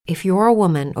If you're a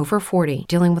woman over 40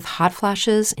 dealing with hot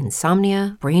flashes,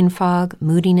 insomnia, brain fog,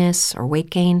 moodiness, or weight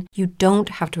gain, you don't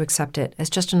have to accept it as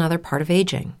just another part of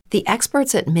aging. The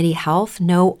experts at MIDI Health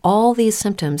know all these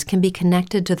symptoms can be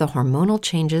connected to the hormonal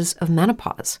changes of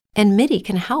menopause. And MIDI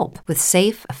can help with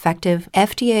safe, effective,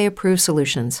 FDA-approved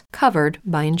solutions covered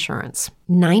by insurance.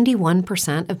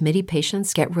 91% of MIDI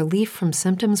patients get relief from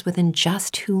symptoms within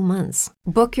just 2 months.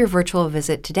 Book your virtual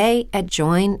visit today at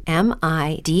joinmidi.com.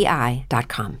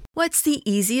 What's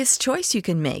the easiest choice you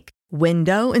can make?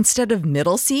 Window instead of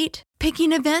middle seat?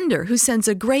 Picking a vendor who sends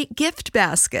a great gift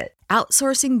basket?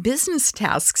 Outsourcing business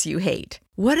tasks you hate?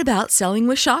 What about selling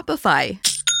with Shopify?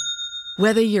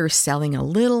 Whether you're selling a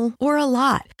little or a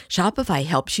lot, Shopify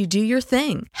helps you do your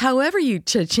thing, however you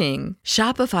cha-ching.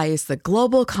 Shopify is the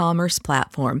global commerce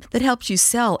platform that helps you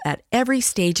sell at every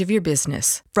stage of your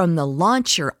business. From the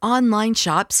launch your online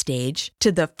shop stage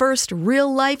to the first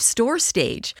real-life store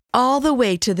stage, all the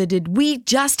way to the did we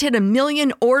just hit 1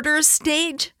 million orders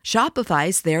stage.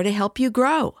 Shopify's there to help you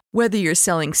grow. Whether you're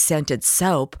selling scented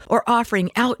soap or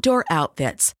offering outdoor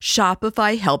outfits,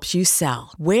 Shopify helps you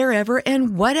sell. Wherever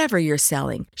and whatever you're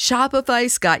selling,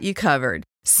 Shopify's got you covered.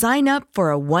 Sign up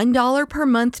for a $1 per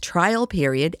month trial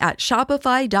period at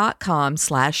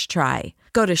shopify.com/try.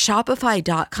 Go to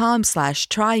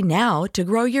shopify.com/try now to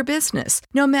grow your business,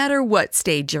 no matter what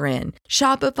stage you're in.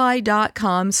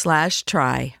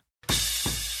 Shopify.com/try.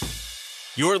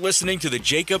 You're listening to the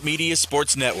Jacob Media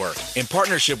Sports Network in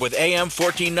partnership with AM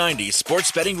 1490 Sports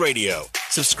Betting Radio.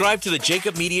 Subscribe to the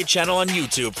Jacob Media channel on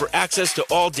YouTube for access to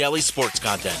all daily sports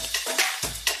content.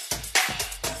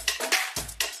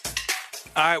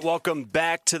 All right, welcome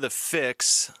back to The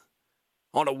Fix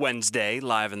on a Wednesday,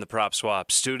 live in the Prop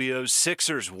Swap studios.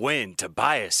 Sixers win.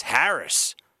 Tobias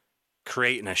Harris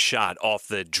creating a shot off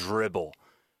the dribble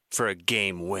for a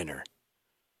game winner.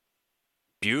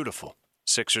 Beautiful.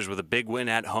 Sixers with a big win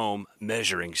at home,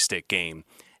 measuring stick game,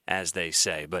 as they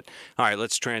say. But, all right,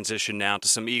 let's transition now to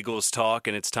some Eagles talk,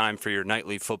 and it's time for your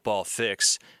nightly football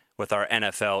fix with our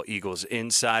NFL Eagles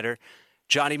insider,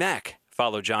 Johnny Mack.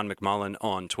 Follow John McMullen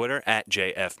on Twitter, at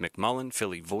JFMcMullen,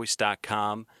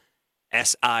 PhillyVoice.com,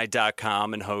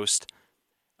 SI.com, and host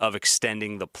of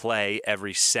Extending the Play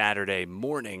every Saturday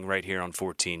morning right here on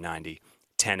 1490,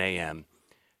 10 a.m.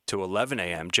 to 11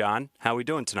 a.m. John, how are we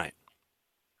doing tonight?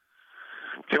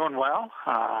 Doing well.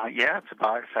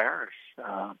 Tobias Harris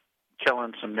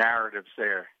killing some narratives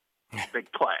there.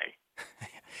 Big play.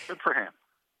 Good for him.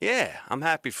 Yeah, I'm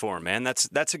happy for him, man.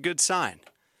 That's a good sign.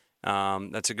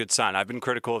 That's a good sign. I've been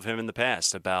critical of him in the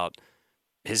past about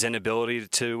his inability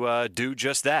to do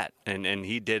just that, and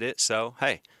he did it. So,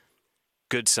 hey,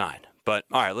 good sign. But,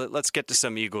 all right, let's get to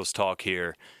some Eagles talk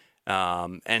here.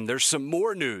 And there's some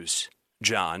more news,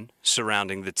 John,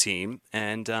 surrounding the team,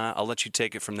 and I'll let you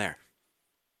take it from there.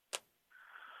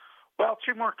 Well,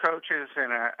 2 more coaches,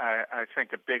 and I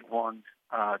think a big one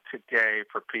today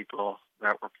for people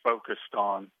that were focused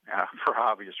on, for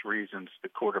obvious reasons, the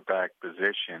quarterback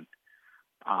position.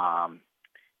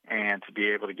 And to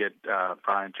be able to get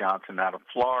Brian Johnson out of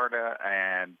Florida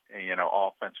and,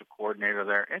 offensive coordinator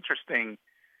there. Interesting,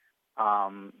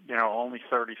 only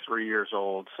 33 years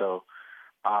old. So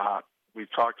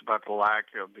we've talked about the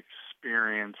lack of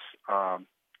experience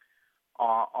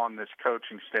on this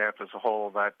coaching staff as a whole.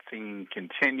 That theme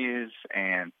continues,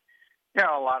 and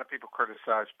a lot of people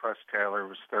criticize Press Taylor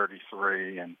was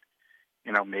 33, and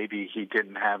maybe he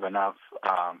didn't have enough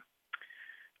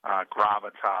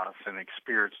gravitas and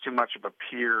experience, too much of a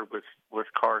peer with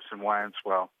Carson Wentz.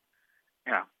 Well,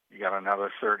 you got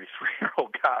another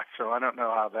 33-year-old guy, so I don't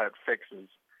know how that fixes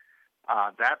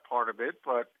that part of it,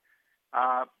 but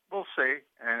we'll see.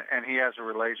 And he has a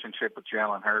relationship with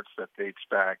Jalen Hurts that dates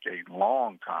back a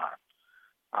long time.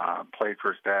 Played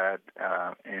for his dad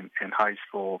in high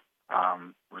school,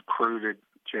 recruited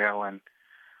Jalen.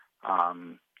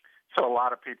 So a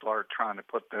lot of people are trying to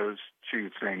put those 2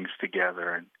 things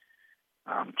together and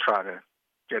try to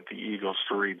get the Eagles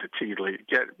to read the tea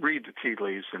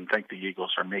leaves and think the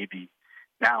Eagles are maybe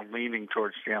now leaning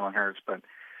towards Jalen Hurts, but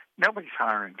nobody's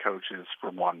hiring coaches for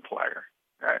one player.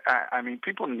 I mean,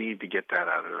 people need to get that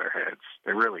out of their heads.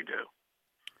 They really do.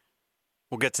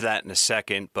 We'll get to that in a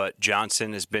second, but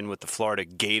Johnson has been with the Florida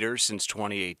Gators since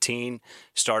 2018,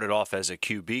 started off as a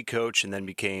QB coach and then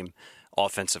became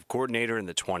offensive coordinator in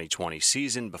the 2020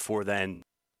 season. Before then,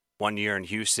 1 year in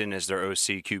Houston as their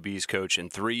OC QB's coach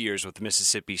and 3 years with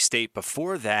Mississippi State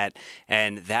before that.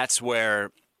 And that's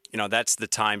where, that's the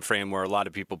time frame where a lot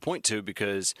of people point to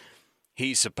because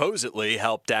he supposedly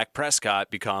helped Dak Prescott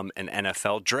become an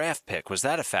NFL draft pick. Was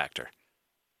that a factor?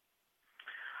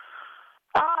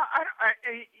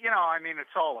 I mean,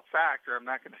 it's all a factor. I'm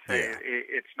not going to say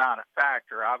it's not a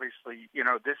factor. Obviously,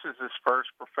 this is his first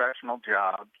professional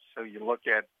job. So you look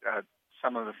at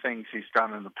some of the things he's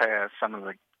done in the past, some of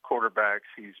the quarterbacks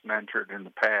he's mentored in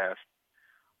the past.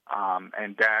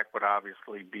 And Dak would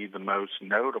obviously be the most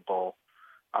notable.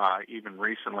 Even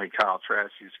recently, Kyle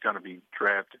Trask is going to be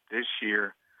drafted this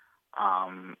year.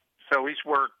 So he's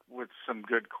worked with some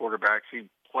good quarterbacks. He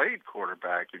played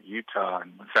quarterback at Utah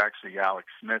and was actually Alex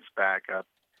Smith's backup.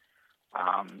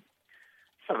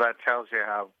 So that tells you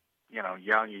how,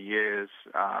 young he is.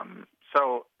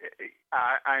 So,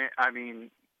 I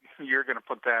mean, you're going to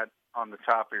put that on the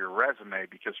top of your resume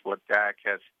because what Dak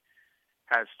has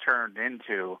turned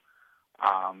into.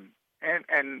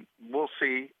 And we'll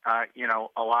see, a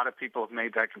lot of people have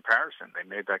made that comparison. They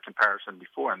made that comparison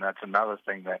before, and that's another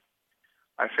thing that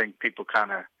I think people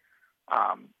kind of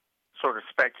sort of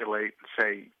speculate and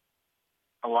say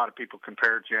a lot of people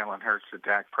compare Jalen Hurts to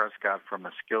Dak Prescott from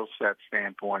a skill set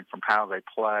standpoint, from how they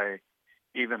play,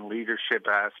 even leadership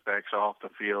aspects off the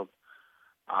field,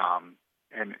 and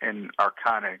are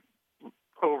kind of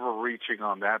overreaching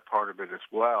on that part of it as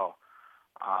well.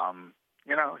 I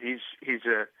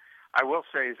will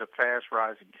say he's a fast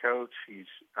rising coach. He's,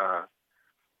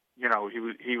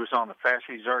 he was on the fast.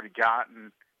 He's already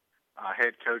gotten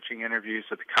head coaching interviews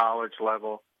at the college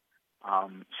level.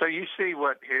 So you see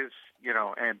what his,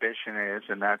 ambition is,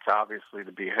 and that's obviously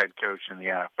to be a head coach in the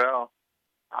NFL.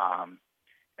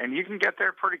 And you can get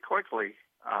there pretty quickly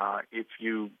if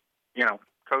you,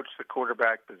 coach the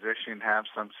quarterback position, have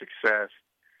some success.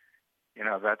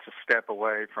 That's a step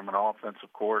away from an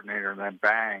offensive coordinator, and then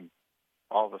bang,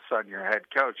 all of a sudden you're a head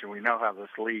coach. And we know how this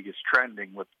league is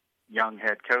trending with young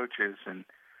head coaches. And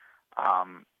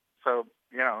so,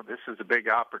 this is a big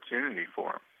opportunity for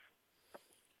him.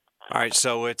 All right,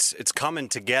 so it's coming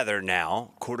together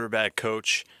now. Quarterback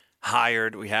coach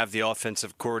hired. We have the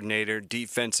offensive coordinator,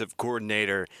 defensive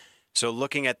coordinator. So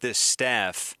looking at this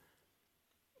staff,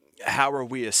 how are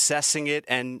we assessing it,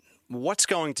 and what's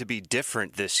going to be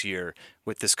different this year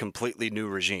with this completely new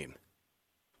regime?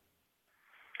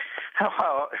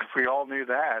 Well, if we all knew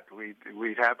that,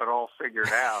 we'd have it all figured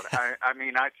out. I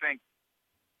mean, I think,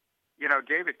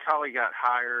 David Culley got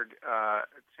hired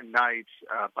tonight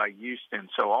by Houston,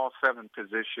 so all 7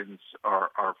 positions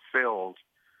are filled,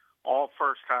 all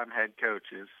first-time head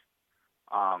coaches.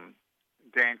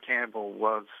 Dan Campbell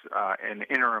was an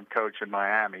interim coach in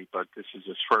Miami, but this is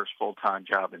his first full-time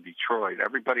job in Detroit.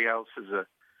 Everybody else is a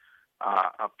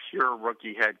pure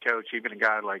rookie head coach, even a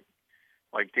guy like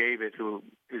David, who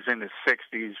is in his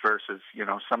 60s versus,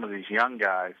 some of these young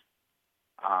guys.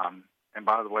 And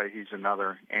by the way, he's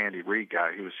another Andy Reid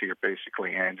guy. He was here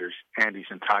basically Andy's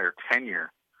entire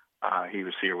tenure. He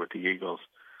was here with the Eagles.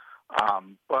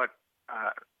 But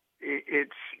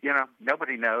it's,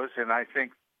 nobody knows. And I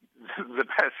think the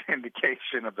best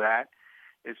indication of that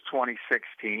is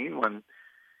 2016 when,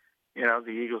 the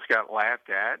Eagles got laughed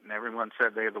at and everyone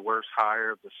said they had the worst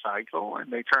hire of the cycle, and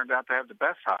they turned out to have the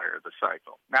best hire of the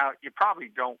cycle. Now, you probably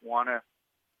don't want to,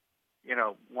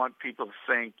 want people to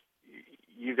think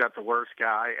you got the worst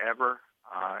guy ever.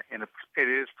 And it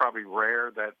is probably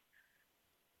rare that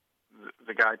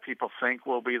the guy people think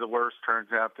will be the worst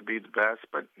turns out to be the best,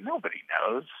 but nobody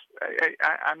knows.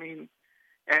 I mean,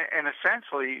 and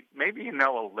essentially, maybe a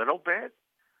little bit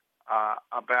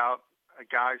about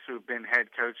guys who have been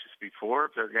head coaches before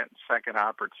if they're getting second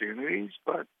opportunities,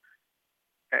 but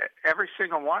every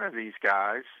single one of these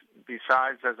guys,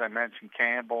 besides, as I mentioned,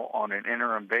 Campbell on an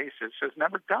interim basis, has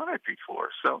never done it before.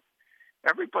 So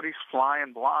everybody's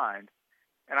flying blind.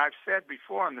 And I've said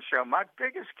before on the show, my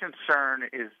biggest concern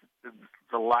is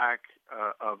the lack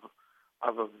of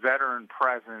a veteran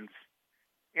presence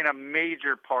in a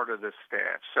major part of the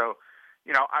staff. So,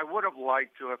 I would have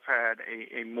liked to have had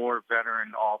a more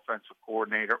veteran offensive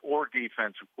coordinator or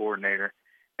defensive coordinator,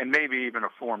 and maybe even a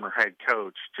former head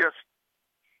coach,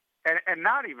 and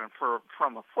not even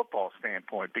from a football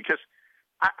standpoint, because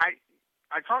I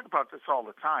talk about this all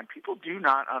the time. People do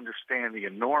not understand the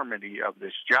enormity of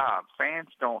this job. Fans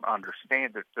don't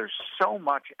understand that there's so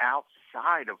much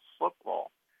outside of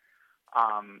football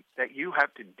that you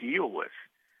have to deal with.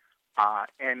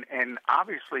 And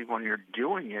obviously when you're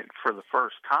doing it for the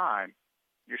first time,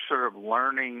 you're sort of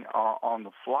learning on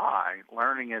the fly,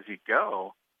 learning as you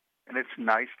go. And it's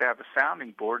nice to have a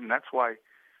sounding board. And that's why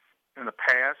in the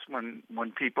past, when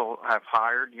people have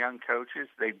hired young coaches,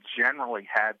 they've generally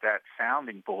had that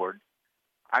sounding board.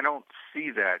 I don't see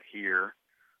that here.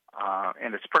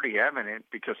 And it's pretty evident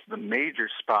because the major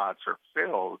spots are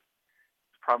filled.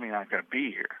 It's probably not going to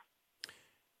be here.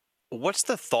 What's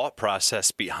the thought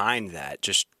process behind that?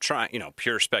 Just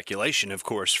pure speculation, of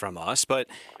course, from us. But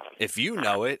if you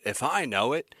know it, if I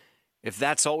know it, if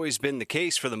that's always been the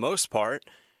case for the most part,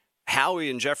 Howie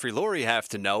and Jeffrey Lurie have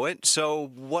to know it. So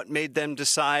what made them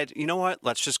decide, you know what,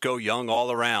 let's just go young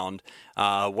all around?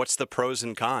 What's the pros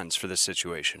and cons for this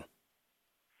situation?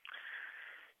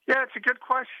 Yeah, it's a good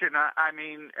question. I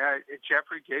mean,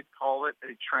 Jeffrey did call it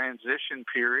a transition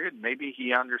period. Maybe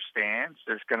he understands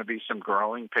there's going to be some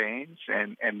growing pains,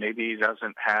 and maybe he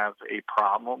doesn't have a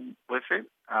problem with it.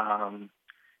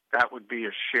 That would be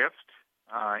a shift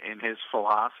in his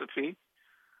philosophy.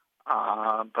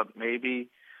 But maybe,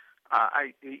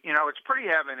 it's pretty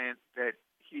evident that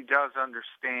he does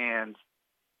understand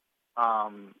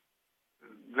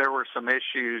there were some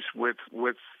issues with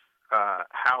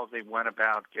how they went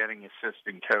about getting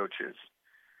assistant coaches.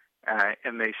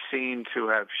 And they seem to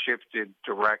have shifted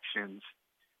directions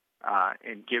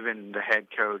and given the head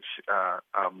coach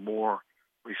more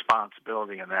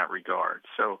responsibility in that regard.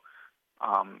 So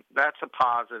that's a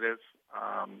positive.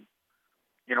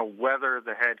 Whether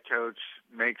the head coach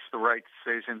makes the right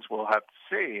decisions, we'll have to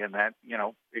see. And that,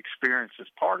 experience is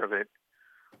part of it.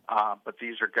 But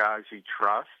these are guys he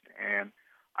trusts. And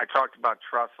I talked about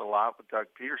trust a lot with Doug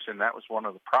Peterson. That was one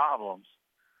of the problems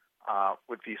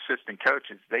with the assistant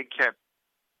coaches. They kept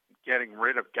getting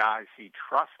rid of guys he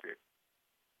trusted.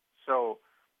 So,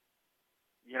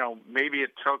 maybe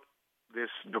it took this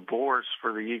divorce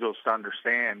for the Eagles to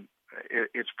understand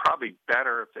it's probably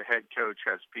better if the head coach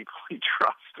has people he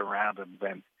trusts around him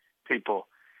than people,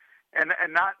 and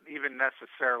not even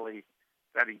necessarily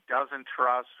that he doesn't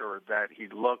trust or that he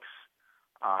looks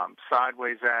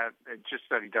sideways at, just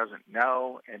that he doesn't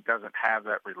know and doesn't have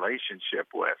that relationship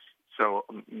with. So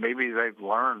maybe they've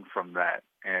learned from that,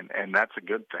 and that's a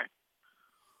good thing.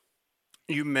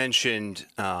 You mentioned,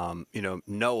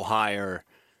 no hire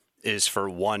is for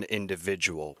one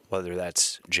individual, whether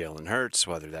that's Jalen Hurts,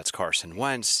 whether that's Carson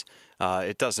Wentz.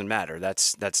 It doesn't matter.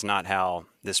 That's not how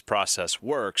this process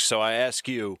works. So I ask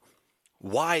you,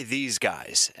 why these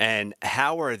guys, and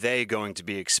how are they going to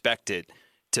be expected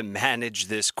to manage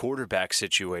this quarterback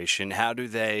situation? How do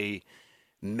they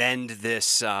mend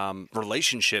this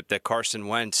relationship that Carson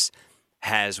Wentz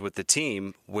has with the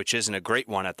team, which isn't a great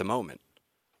one at the moment?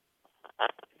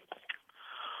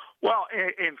 Well,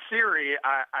 in theory,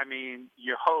 I mean,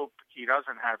 you hope he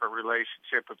doesn't have a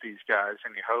relationship with these guys,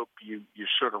 and you hope you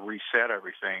sort of reset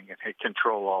everything and hit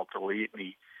Control-Alt-Delete,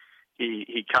 and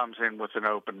he comes in with an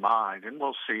open mind, and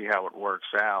we'll see how it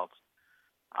works out.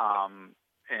 And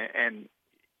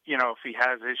if he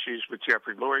has issues with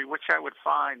Jeffrey Lurie, which I would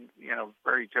find,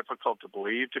 very difficult to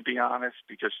believe, to be honest,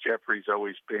 because Jeffrey's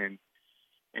always been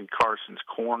in Carson's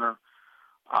corner.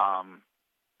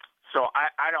 So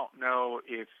I don't know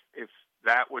if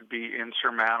that would be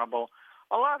insurmountable.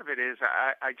 A lot of it is,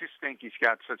 I just think he's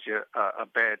got such a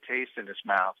bad taste in his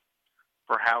mouth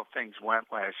for how things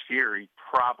went last year. He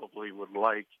probably would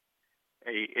like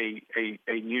a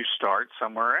new start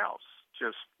somewhere else.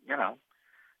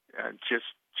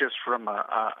 Just from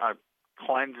a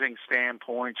cleansing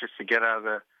standpoint, just to get out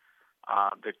of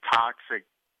the toxic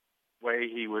way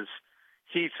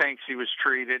he thinks he was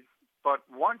treated. But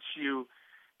once you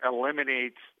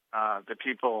eliminate the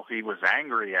people he was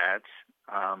angry at,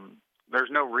 there's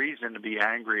no reason to be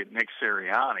angry at Nick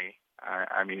Sirianni.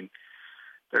 I mean,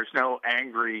 there's no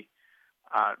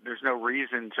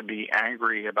reason to be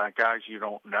angry about guys you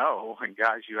don't know and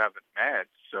guys you haven't met.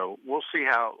 So we'll see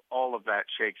how all of that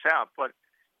shakes out. But,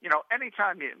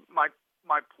 anytime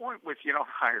my point with you don't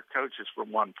hire coaches for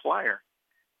one player,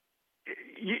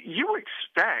 you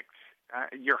expect,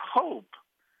 your hope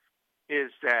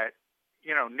is that,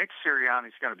 Nick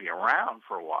Sirianni's going to be around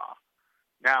for a while.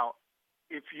 Now,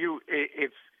 if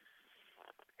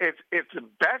the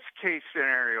best case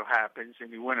scenario happens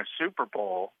and you win a Super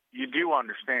Bowl, you do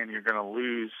understand you're going to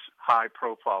lose high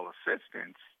profile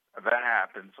assistants. That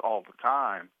happens all the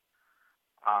time.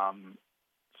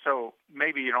 So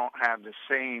maybe you don't have the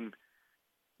same,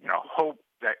 hope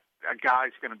that a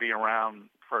guy's going to be around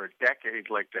for a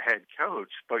decade like the head coach,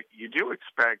 but you do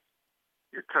expect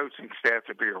your coaching staff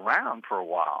to be around for a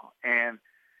while. And,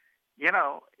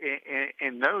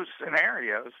 in those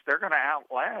scenarios, they're going to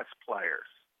outlast players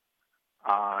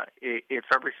if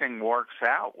everything works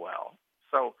out well.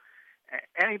 So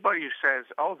anybody who says,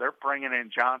 oh, they're bringing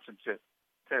in Johnson to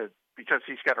because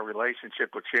he's got a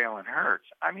relationship with Jalen Hurts,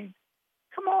 I mean,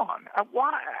 come on.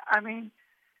 Why? I mean,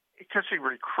 because he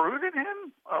recruited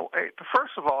him? Oh,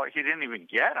 first of all, he didn't even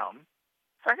get him.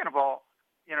 Second of all,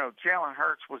 Jalen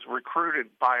Hurts was recruited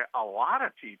by a lot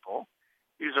of people.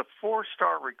 He was a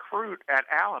 4-star recruit at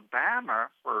Alabama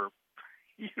for,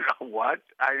 you know what?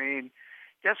 I mean,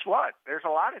 guess what? There's a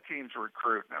lot of teams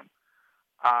recruiting them.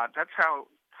 That's how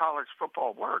college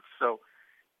football works. So,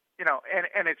 you know,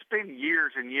 and it's been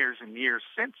years and years and years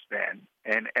since then.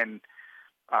 And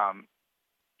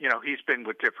you know, he's been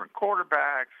with different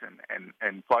quarterbacks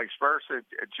and vice versa.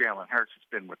 Jalen Hurts has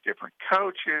been with different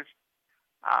coaches.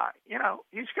 You know,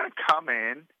 he's going to come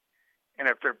in, and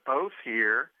if they're both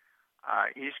here,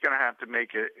 he's going to have to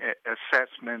make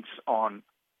assessments on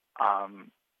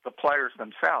the players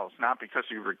themselves, not because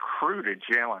he recruited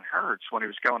Jalen Hurts when he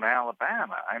was going to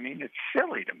Alabama. I mean, it's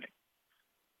silly to me.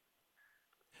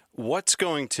 What's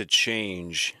going to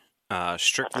change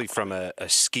strictly from a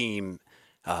scheme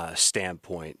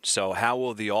standpoint? So how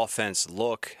will the offense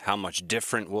look? How much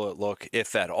different will it look,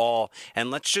 if at all?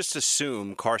 And let's just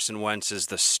assume Carson Wentz is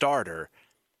the starter.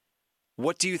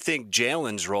 What do you think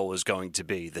Jalen's role is going to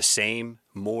be? The same,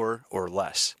 more, or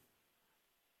less?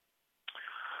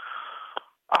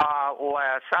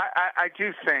 Less. I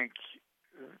do think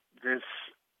this,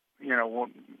 you know,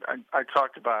 I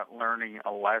talked about learning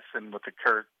a lesson with the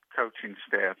coaching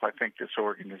staff. I think this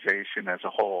organization as a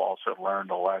whole also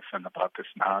learned a lesson about this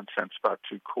nonsense about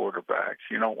two quarterbacks.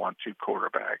 You don't want two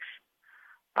quarterbacks.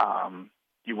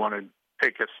 You want to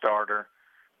pick a starter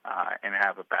and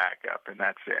have a backup, and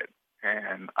that's it.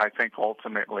 And I think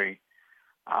ultimately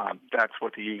that's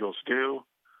what the Eagles do.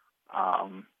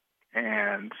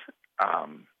 And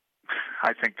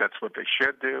I think that's what they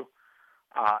should do.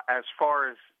 As far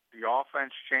as the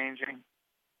offense changing,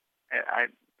 I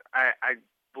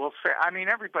will say, I mean,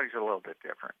 everybody's a little bit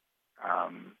different.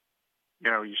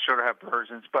 You know, you sort of have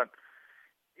versions, but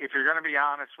if you're going to be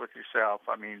honest with yourself,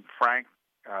 I mean, Frank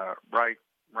Reich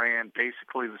ran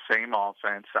basically the same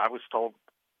offense. I was told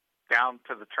down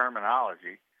to the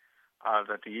terminology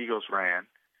that the Eagles ran.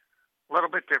 A little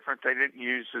bit different. They didn't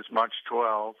use as much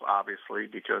 12, obviously,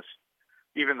 because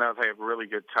even though they have really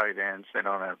good tight ends, they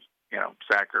don't have, you know,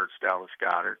 Zach Ertz, Dallas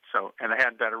Goedert. So, and they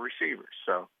had better receivers.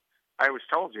 So I always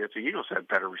told you if the Eagles had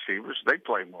better receivers, they'd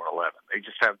play more 11. They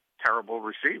just have terrible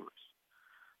receivers.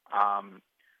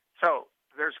 So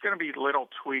there's going to be little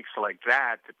tweaks like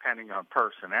that depending on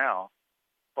personnel.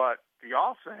 But the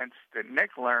offense that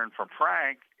Nick learned from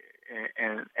Frank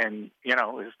and you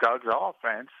know, is Doug's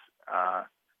offense,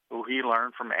 who he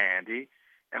learned from Andy.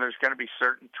 And there's going to be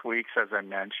certain tweaks, as I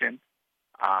mentioned.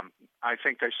 I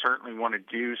think they certainly want to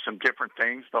do some different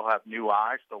things. They'll have new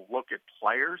eyes. They'll look at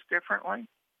players differently,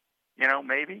 you know,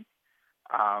 maybe.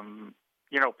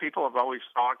 You know, people have always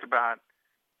talked about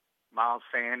Miles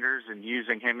Sanders and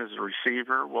using him as a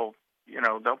receiver. Well, you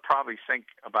know, they'll probably think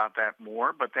about that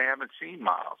more, but they haven't seen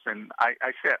Miles. And I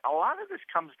said a lot of this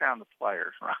comes down to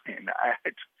players, Ryan.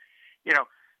 You know,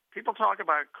 people talk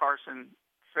about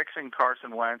fixing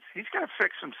Carson Wentz. He's going to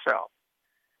fix himself.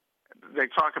 They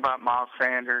talk about Miles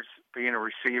Sanders being a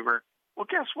receiver. Well,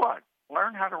 guess what?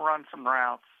 Learn how to run some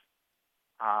routes.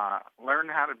 Learn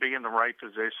how to be in the right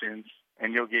positions,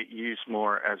 and you'll get used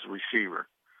more as a receiver.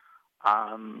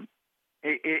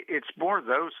 It's more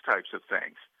those types of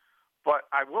things. But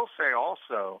I will say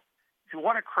also, if you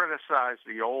want to criticize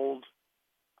the old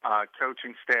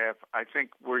coaching staff, I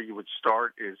think where you would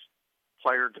start is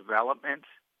player development.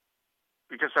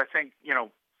 Because I think, you know,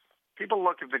 people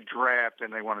look at the draft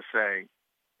and they want to say,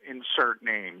 insert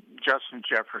name, Justin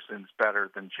Jefferson's better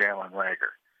than Jalen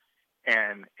Reagor.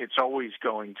 And it's always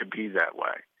going to be that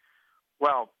way.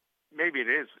 Well, maybe it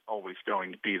is always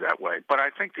going to be that way. But I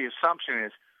think the assumption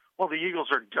is, well, the Eagles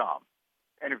are dumb.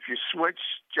 And if you switch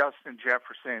Justin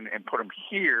Jefferson and put him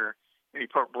here, and you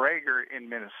put Reagor in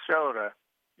Minnesota,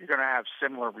 you're going to have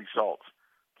similar results.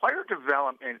 Player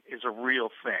development is a real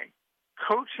thing.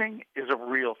 Coaching is a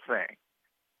real thing.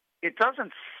 It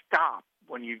doesn't stop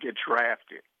when you get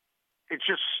drafted. It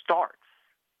just starts.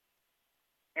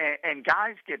 And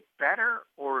guys get better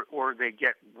or they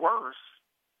get worse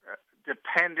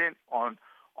dependent on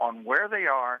where they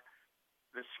are,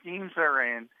 the schemes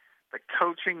they're in, the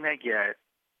coaching they get.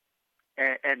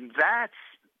 And that's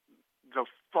the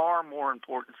far more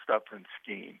important stuff than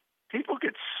scheme. People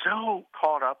get so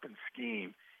caught up in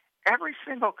scheme. Every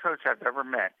single coach I've ever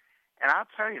met, and I'll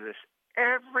tell you this,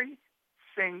 every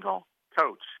single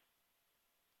coach,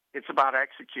 it's about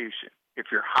execution. If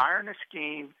you're hiring a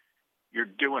scheme, you're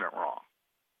doing it wrong.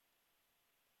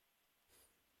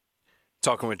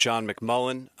 Talking with John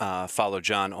McMullen. Follow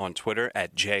John on Twitter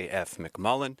at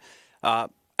JFMcMullen.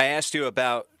 I asked you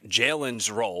about Jalen's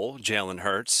role, Jalen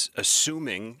Hurts,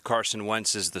 assuming Carson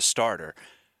Wentz is the starter.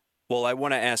 Well, I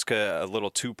want to ask a little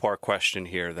two-part question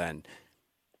here then.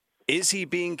 Is he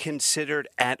being considered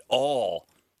at all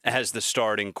as the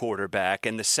starting quarterback?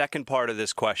 And the second part of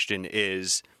this question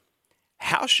is,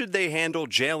 How should they handle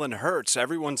Jalen Hurts?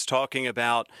 Everyone's talking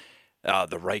about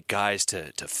the right guys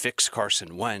to fix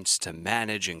Carson Wentz, to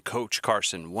manage and coach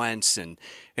Carson Wentz. And,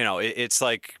 it's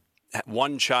like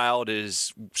one child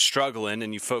is struggling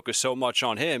and you focus so much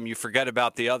on him, you forget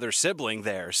about the other sibling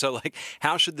there. So,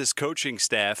 how should this coaching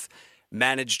staff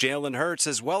manage Jalen Hurts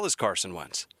as well as Carson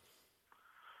Wentz?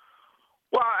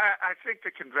 Well, I think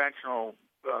the conventional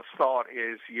thought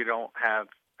is you don't have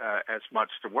as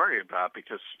much to worry about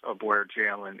because of where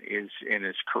Jalen is in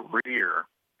his career.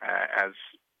 As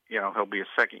he'll be a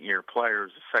second-year player,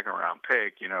 as a second-round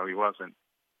pick. He wasn't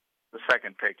the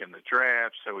second pick in the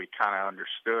draft, so he kind of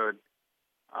understood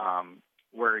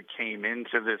where he came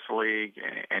into this league,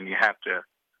 and you have to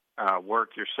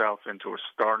work yourself into a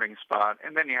starting spot,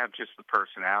 and then you have just the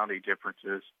personality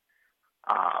differences.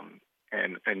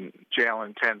 And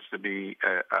Jalen tends to be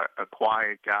a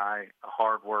quiet guy, a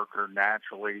hard worker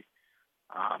naturally,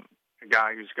 a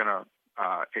guy who's going to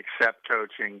accept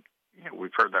coaching.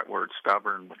 We've heard that word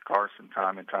stubborn with Carson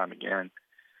time and time again.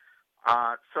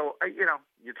 So,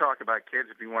 you talk about kids,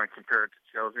 if you want to compare it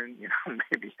to children,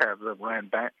 maybe have the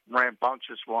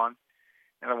rambunctious one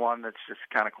and the one that's just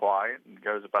kind of quiet and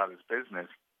goes about his business.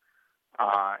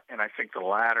 And I think the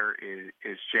latter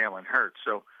is Jalen Hurts.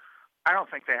 So I don't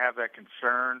think they have that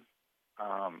concern,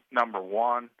 number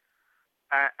one.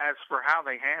 As for how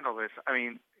they handle this,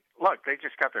 look, they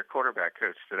just got their quarterback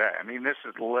coach today. This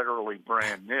is literally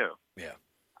brand new. Yeah.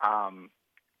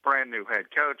 Brand new head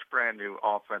coach, brand new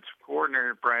offensive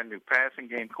coordinator, brand new passing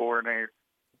game coordinator,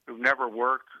 who've never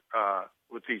worked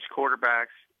with these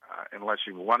quarterbacks unless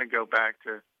you want to go back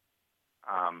to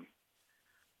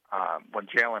when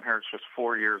Jalen Hurts was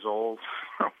 4 years old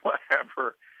or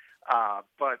whatever.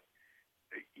 But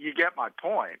you get my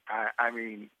point.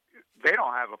 They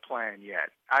don't have a plan yet.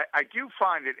 I do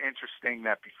find it interesting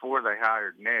that before they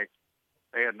hired Nick,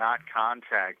 they had not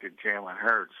contacted Jalen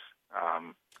Hurts.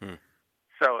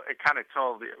 So it kind of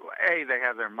told, A, they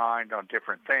have their mind on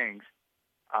different things.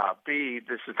 B,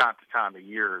 this is not the time of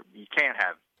year. You can't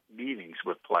have meetings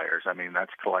with players.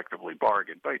 That's collectively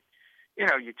bargained. But,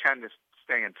 you tend to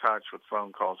stay in touch with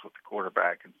phone calls with the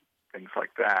quarterback and things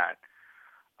like that.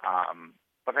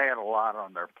 But they had a lot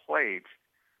on their plate.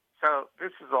 So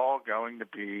this is all going to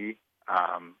be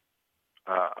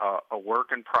a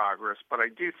work in progress. But I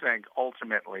do think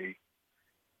ultimately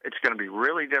it's going to be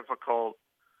really difficult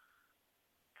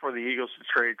for the Eagles to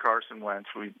trade Carson Wentz.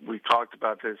 We talked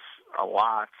about this a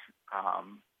lot.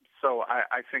 So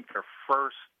I think their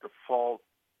first default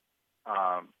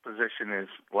position is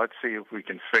let's see if we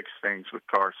can fix things with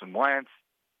Carson Wentz.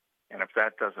 And if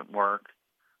that doesn't work,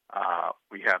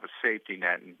 we have a safety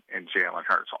net in Jalen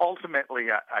Hurts.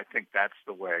 Ultimately, I think that's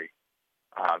the way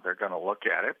they're going to look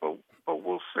at it, but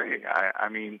we'll see.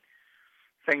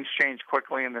 Things change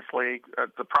quickly in this league.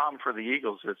 The problem for the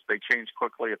Eagles is they change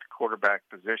quickly at the quarterback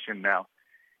position. Now,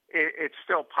 it's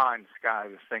still pie in the sky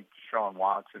to think Deshaun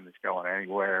Watson is going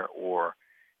anywhere or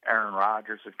Aaron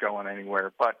Rodgers is going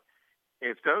anywhere. But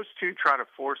if those two try to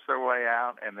force their way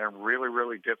out and they're really,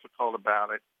 really difficult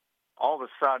about it, all of a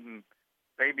sudden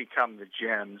they become the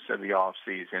gems of the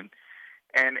offseason.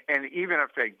 And even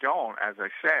if they don't, as I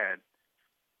said,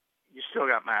 you still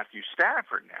got Matthew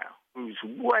Stafford now, who's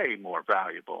way more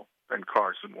valuable than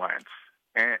Carson Wentz.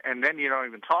 And then you don't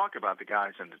even talk about the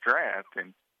guys in the draft.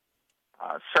 And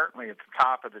certainly at the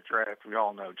top of the draft, we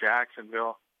all know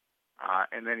Jacksonville.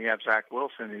 And then you have Zach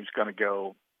Wilson, who's going to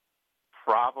go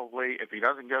probably, if he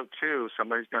doesn't go 2,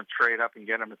 somebody's going to trade up and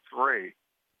get him at 3.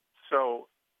 So,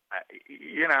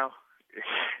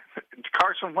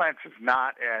 Carson Wentz is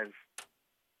not as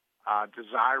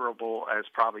desirable as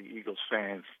probably Eagles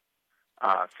fans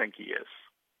think he is.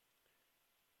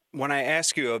 When I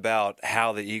ask you about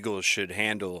how the Eagles should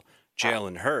handle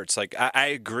Jalen Hurts, I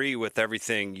agree with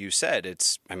everything you said.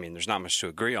 There's not much to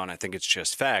agree on. I think it's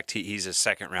just fact. He's a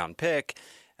second-round pick.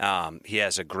 He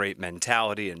has a great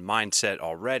mentality and mindset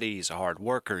already. He's a hard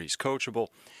worker. He's coachable.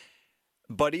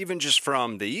 But even just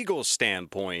from the Eagles'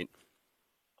 standpoint,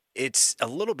 it's a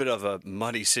little bit of a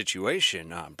muddy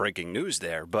situation. Breaking news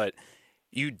there. But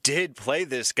you did play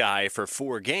this guy for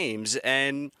 4 games,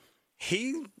 and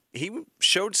he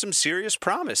showed some serious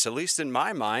promise, at least in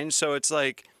my mind. So it's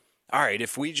like, all right,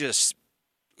 if we just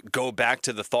go back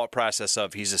to the thought process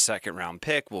of he's a second-round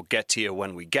pick, we'll get to you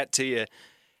when we get to you,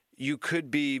 you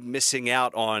could be missing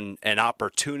out on an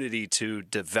opportunity to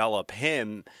develop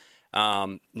him.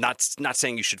 Not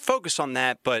saying you should focus on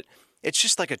that, but it's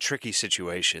just like a tricky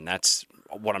situation. That's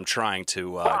what I'm trying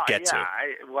to get to.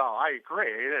 I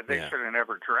agree. They should have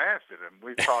never drafted him.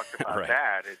 We've talked about right.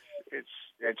 that.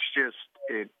 It's just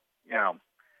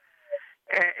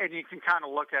And you can kind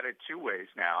of look at it two ways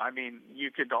now. I mean,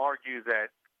 you could argue that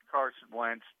Carson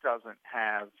Wentz doesn't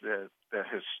have the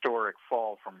historic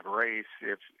fall from grace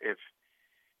if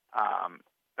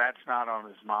that's not on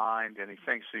his mind and he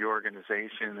thinks the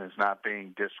organization is not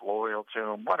being disloyal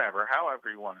to him, whatever, however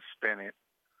you want to spin it.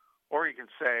 Or you can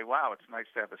say, wow, it's nice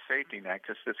to have a safety net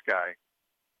because this guy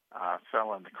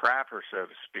fell in the crapper, so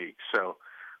to speak. So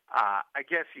I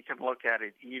guess you can look at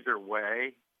it either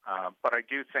way. But I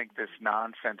do think this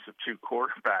nonsense of two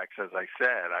quarterbacks, as I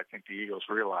said, I think the Eagles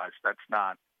realize that's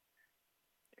not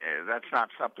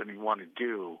something you want to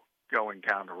do going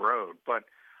down the road. But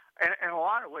in a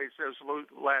lot of ways, those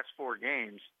last four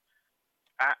games,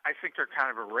 I think they're kind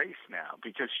of a race now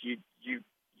because you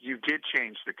did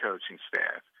change the coaching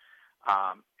staff.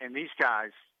 And these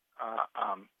guys,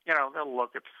 they'll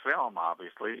look at the film,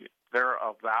 obviously.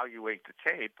 They'll evaluate the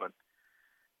tape, but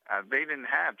they didn't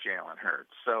have Jalen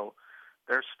Hurts. So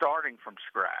they're starting from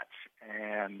scratch,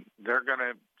 and they're going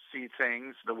to see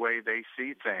things the way they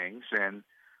see things. And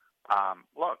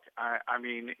look, I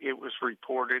mean, it was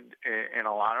reported in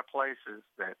a lot of places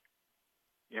that,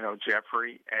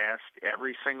 Jeffrey asked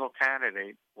every single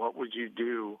candidate, what would you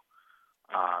do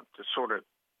to sort of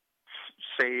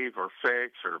save or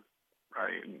fix or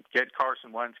get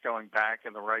Carson Wentz going back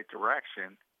in the right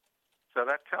direction? So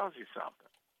that tells you something.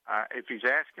 If he's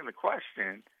asking the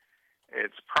question,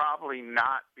 it's probably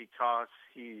not because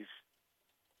he's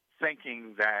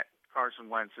thinking that Carson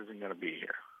Wentz isn't going to be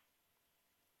here.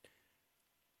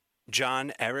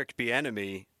 John, Eric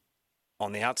Bieniemy,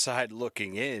 on the outside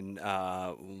looking in,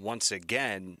 once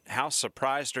again, how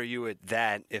surprised are you at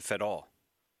that, if at all?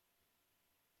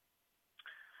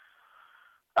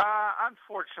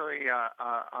 Unfortunately,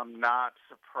 I'm not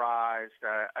surprised.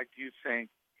 I do think,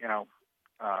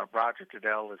 Roger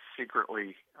Goodell is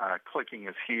secretly clicking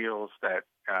his heels that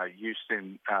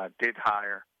Houston did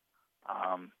hire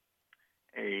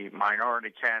a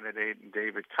minority candidate in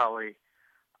David Culley.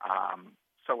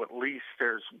 So at least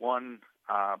there's one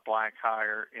black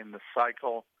hire in the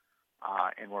cycle,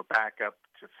 and we're back up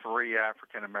to 3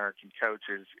 African-American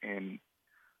coaches in,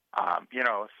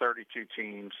 32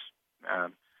 teams.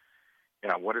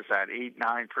 What is that,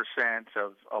 8-9%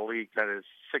 of a league that is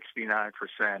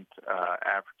 69%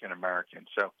 African-American.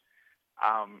 So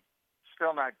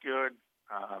still not good,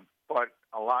 but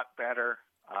a lot better.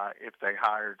 If they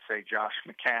hired, say, Josh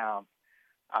McCown,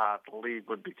 the league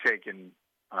would be taking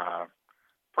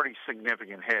pretty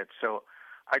significant hits. So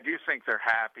I do think they're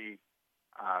happy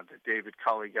that David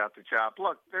Culley got the job.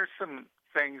 Look, there's some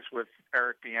things with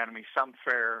Eric Bieniemy, some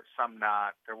fair, some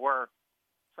not. There were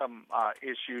some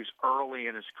issues early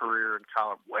in his career in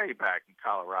way back in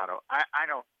Colorado. I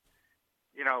don't,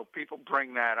 people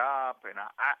bring that up, and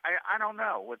I don't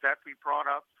know. Would that be brought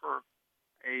up for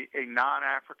a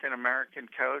non-African American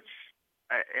coach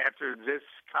after this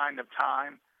kind of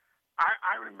time?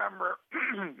 I remember,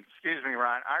 excuse me,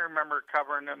 Ryan, I remember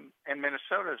covering him in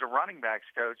Minnesota as a running backs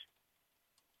coach,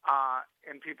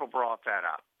 and people brought that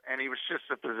up, and he was just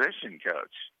a position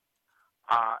coach.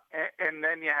 And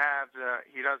then you have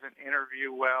he doesn't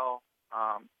interview well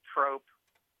trope.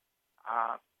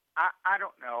 I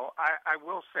don't know. I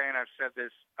will say, and I've said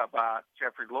this about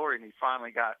Jeffrey Lurie, and he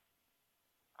finally got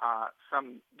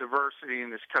some diversity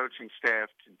in his coaching staff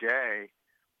today.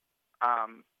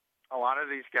 A lot of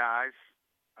these guys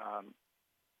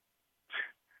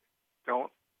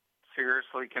don't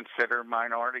seriously consider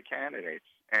minority candidates,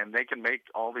 and they can make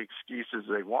all the excuses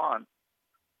they want.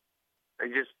 They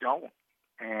just don't.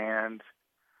 And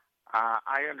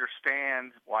I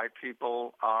understand why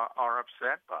people are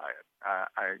upset by it.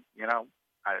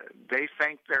 They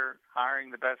think they're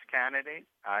hiring the best candidate.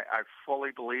 I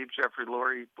fully believe Jeffrey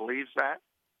Lurie believes that.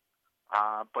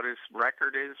 But his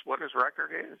record is what his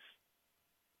record is.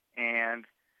 And,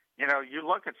 you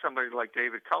look at somebody like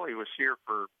David Culley was here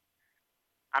for,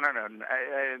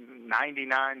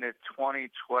 99 to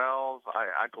 2012.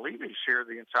 I believe he's here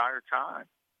the entire time.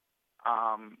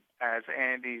 As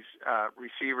Andy's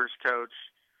receivers coach,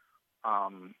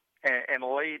 and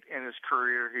late in his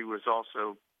career, he was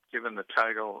also given the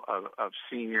title of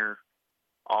senior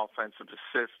offensive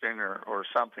assistant or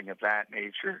something of that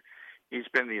nature. He's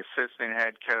been the assistant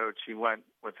head coach. He went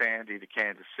with Andy to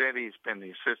Kansas City. He's been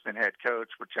the assistant head coach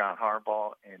with John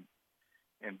Harbaugh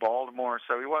in Baltimore.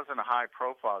 So he wasn't a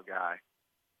high-profile guy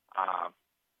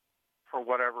for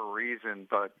whatever reason.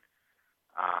 But,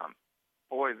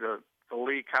 boy, the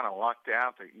league kind of lucked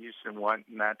out that Houston went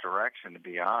in that direction, to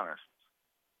be honest.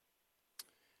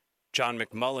 John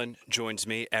McMullen joins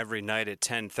me every night at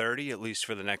 10:30, at least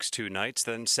for the next 2 nights,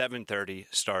 then 7:30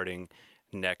 starting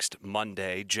next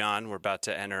Monday. John, we're about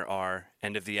to enter our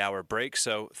end of the hour break,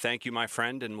 so thank you, my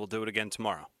friend, and we'll do it again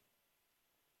tomorrow.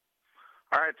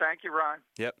 All right, thank you, Ryan.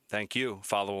 Yep, thank you.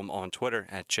 Follow him on Twitter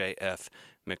at JF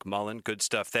McMullen. Good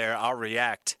stuff there. I'll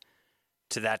react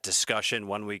to that discussion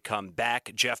when we come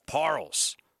back. Jeff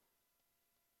Parles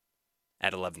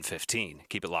at 11:15.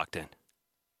 Keep it locked in.